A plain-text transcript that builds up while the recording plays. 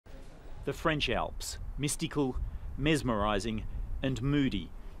The French Alps, mystical, mesmerising and moody.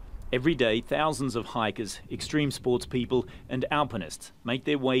 Every day, thousands of hikers, extreme sports people and alpinists make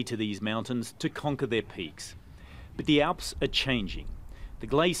their way to these mountains to conquer their peaks. But the Alps are changing. The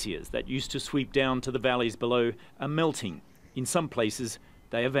glaciers that used to sweep down to the valleys below are melting. In some places,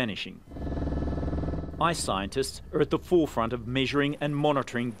 they are vanishing. Ice scientists are at the forefront of measuring and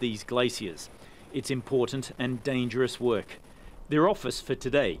monitoring these glaciers. It's important and dangerous work. Their office for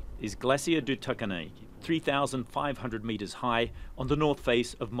today is Glacier du Tucannet, 3,500 metres high on the north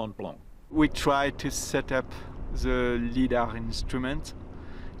face of Mont Blanc. We try to set up the LIDAR instrument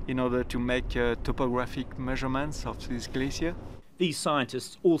in order to make topographic measurements of this glacier. These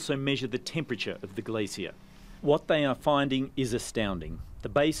scientists also measure the temperature of the glacier. What they are finding is astounding. The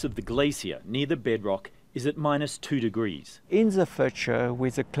base of the glacier near the bedrock is at -2 degrees. In the future,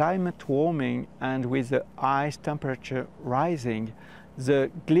 with the climate warming and with the ice temperature rising, the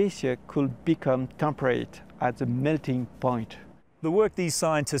glacier could become temperate at the melting point. The work these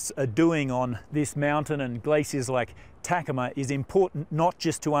scientists are doing on this mountain and glaciers like Takama is important not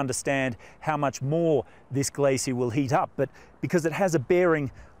just to understand how much more this glacier will heat up, but because it has a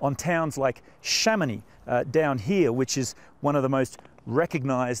bearing on towns like Chamonix down here, which is one of the most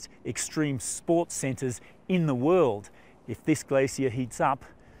recognised extreme sports centres in the world. If this glacier heats up,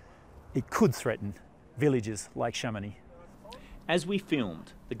 it could threaten villages like Chamonix. As we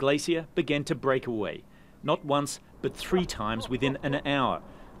filmed, the glacier began to break away, not once but 3 times within an hour,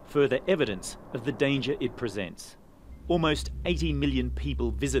 further evidence of the danger it presents. Almost 80 million people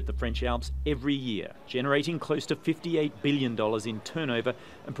visit the French Alps every year, generating close to $58 billion in turnover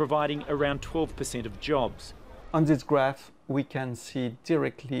and providing around 12% of jobs. On this graph, we can see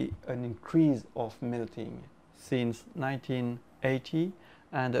directly an increase of melting since 1980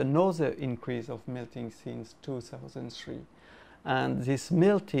 and another increase of melting since 2003. And this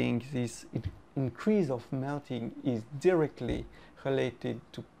increase of melting is directly related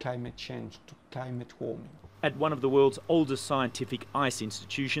to climate change, to climate warming. At one of the world's oldest scientific ice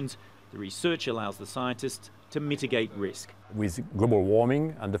institutions, the research allows the scientists to mitigate risk. With global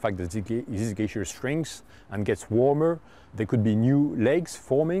warming and the fact that this glacier shrinks and gets warmer, there could be new lakes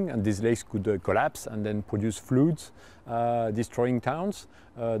forming, and these lakes could collapse and then produce floods, destroying towns.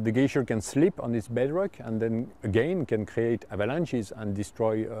 The glacier can slip on its bedrock and then again can create avalanches and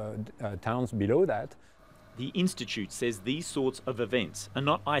destroy towns below that. The Institute says these sorts of events are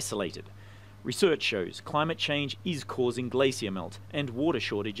not isolated. Research shows climate change is causing glacier melt and water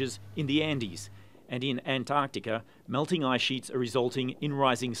shortages in the Andes. And in Antarctica, melting ice sheets are resulting in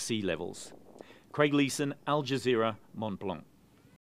rising sea levels. Craig Leeson, Al Jazeera, Mont Blanc.